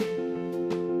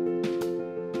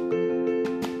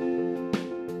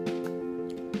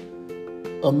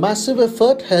A massive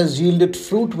effort has yielded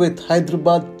fruit with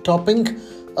Hyderabad topping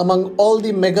among all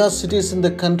the mega cities in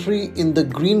the country in the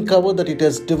green cover that it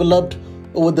has developed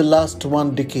over the last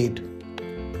 1 decade.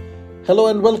 Hello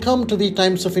and welcome to the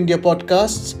Times of India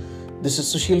podcasts. This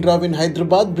is Sushil Rao in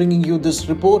Hyderabad bringing you this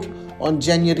report on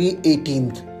January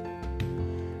 18th.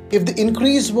 If the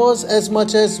increase was as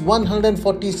much as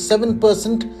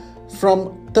 147%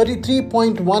 from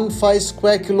 33.15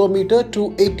 square kilometer to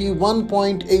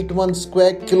 81.81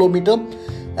 square kilometer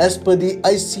as per the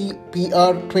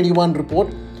ICPR 21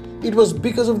 report, it was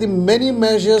because of the many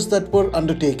measures that were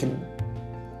undertaken.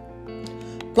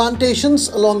 Plantations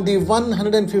along the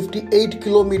 158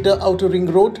 kilometer outer ring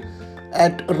road,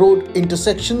 at road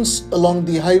intersections along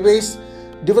the highways,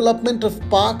 development of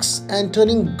parks and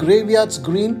turning graveyards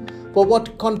green were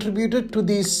what contributed to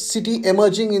the city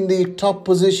emerging in the top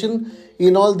position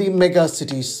in all the mega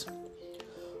cities.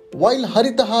 While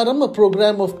Haritaharam, a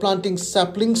program of planting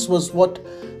saplings, was what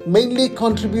mainly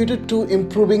contributed to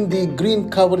improving the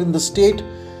green cover in the state,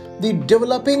 the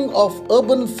developing of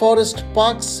urban forest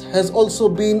parks has also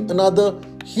been another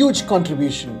huge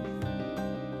contribution.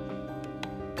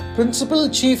 Principal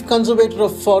Chief Conservator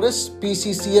of Forests,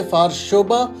 PCCF R.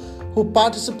 Shobha, who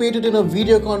participated in a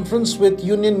video conference with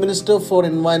Union Minister for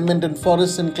Environment and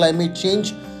Forests and Climate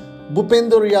Change,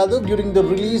 Bhupender Yadav, during the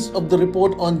release of the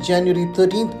report on January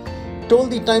 13th,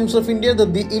 told the Times of India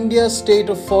that the India State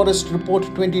of Forest Report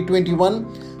 2021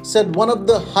 said one of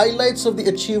the highlights of the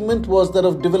achievement was that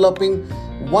of developing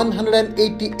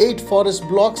 188 forest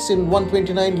blocks in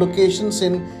 129 locations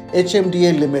in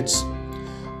HMDA limits.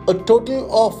 A total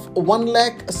of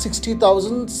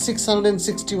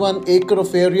 1,60,661 acre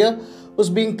of area was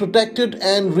being protected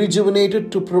and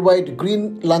rejuvenated to provide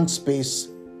green lung space.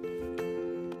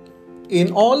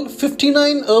 In all,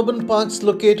 59 urban parks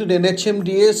located in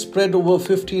HMDA spread over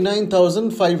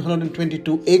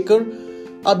 59,522 acre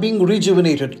are being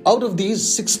rejuvenated. Out of these,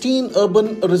 16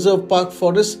 urban reserve park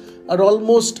forests are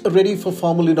almost ready for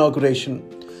formal inauguration.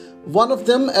 One of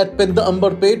them at Pedda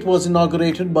Ambarpet was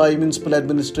inaugurated by Municipal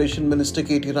Administration Minister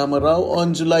K.T. Rama Rao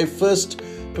on July 1st,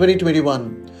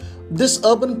 2021. This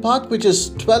urban park, which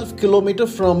is 12 km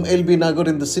from LB Nagar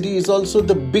in the city, is also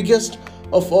the biggest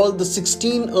of all the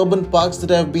 16 urban parks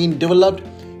that have been developed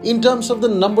in terms of the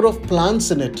number of plants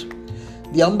in it.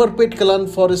 The Ambarpet Kalan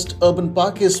Forest Urban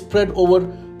Park is spread over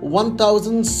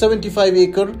 1,075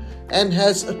 acre and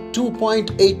has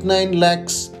 2.89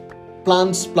 lakhs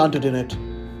plants planted in it.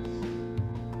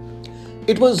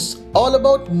 It was all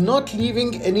about not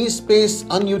leaving any space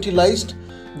unutilized.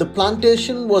 The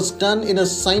plantation was done in a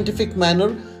scientific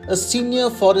manner, a senior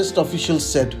forest official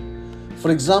said. For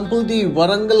example, the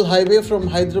Warangal highway from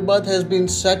Hyderabad has been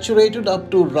saturated up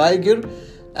to Raigir,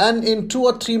 and in 2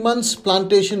 or 3 months,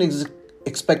 plantation is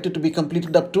expected to be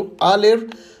completed up to Aler,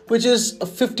 which is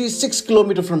 56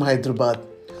 km from Hyderabad.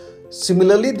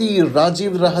 Similarly, the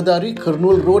Rajiv Rahadari,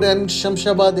 Kurnool Road and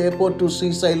Shamshabad Airport to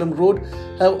Srisailam Road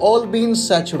have all been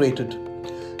saturated.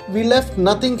 We left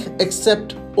nothing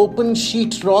except open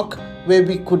sheet rock where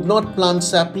we could not plant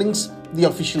saplings, the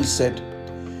official said.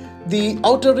 The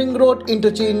outer ring road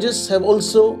interchanges have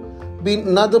also been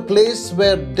another place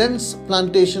where dense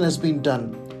plantation has been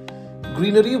done.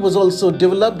 Greenery was also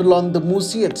developed along the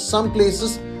Musi at some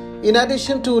places, in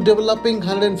addition to developing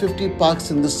 150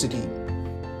 parks in the city.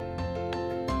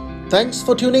 Thanks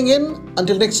for tuning in.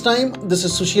 Until next time, this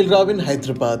is Sushil Rao in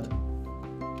Hyderabad.